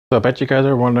So I bet you guys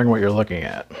are wondering what you're looking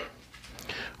at.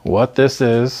 What this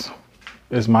is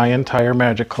my entire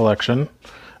Magic collection,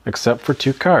 except for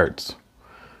 2 cards.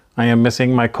 I am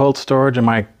missing my cold storage and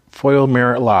my foil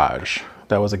mirror lodge.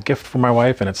 That was a gift from my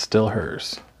wife and it's still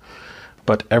hers.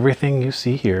 But everything you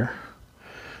see here,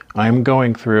 I'm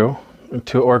going through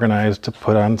to organize to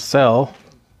put on sale,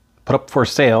 put up for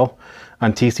sale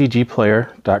on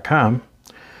tcgplayer.com.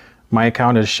 My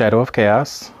account is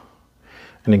Shadowofchaos.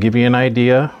 And to give you an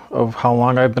idea of how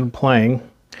long I've been playing,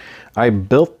 I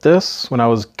built this when I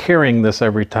was carrying this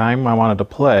every time I wanted to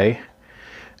play,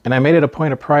 and I made it a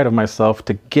point of pride of myself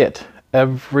to get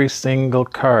every single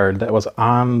card that was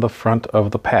on the front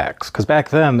of the packs, because back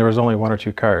then there was only 1 or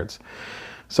 2 cards.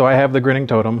 So I have the Grinning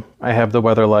Totem, I have the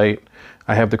Weatherlight,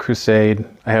 I have the Crusade,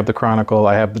 I have the Chronicle,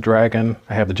 I have the Dragon,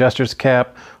 I have the Jester's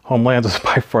Cap. Homelands is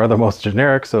by far the most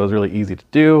generic, so it was really easy to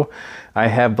do. I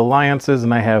have the Alliances,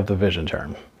 and I have the Vision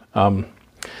Charm.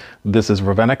 This is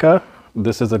Ravenica.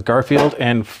 This is a Garfield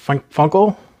and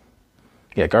Funkle.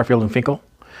 Yeah, Garfield and Finkel.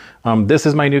 This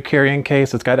is my new carrying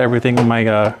case. It's got everything in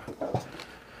my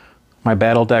my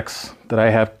battle decks that I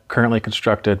have currently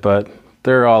constructed, but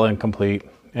they're all incomplete.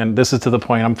 And this is to the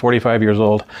point, I'm 45 years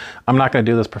old. I'm not going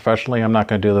to do this professionally. I'm not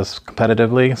going to do this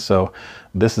competitively. So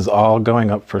this is all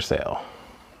going up for sale.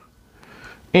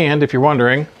 And if you're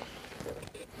wondering,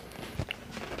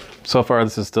 so far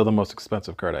this is still the most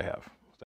expensive card I have.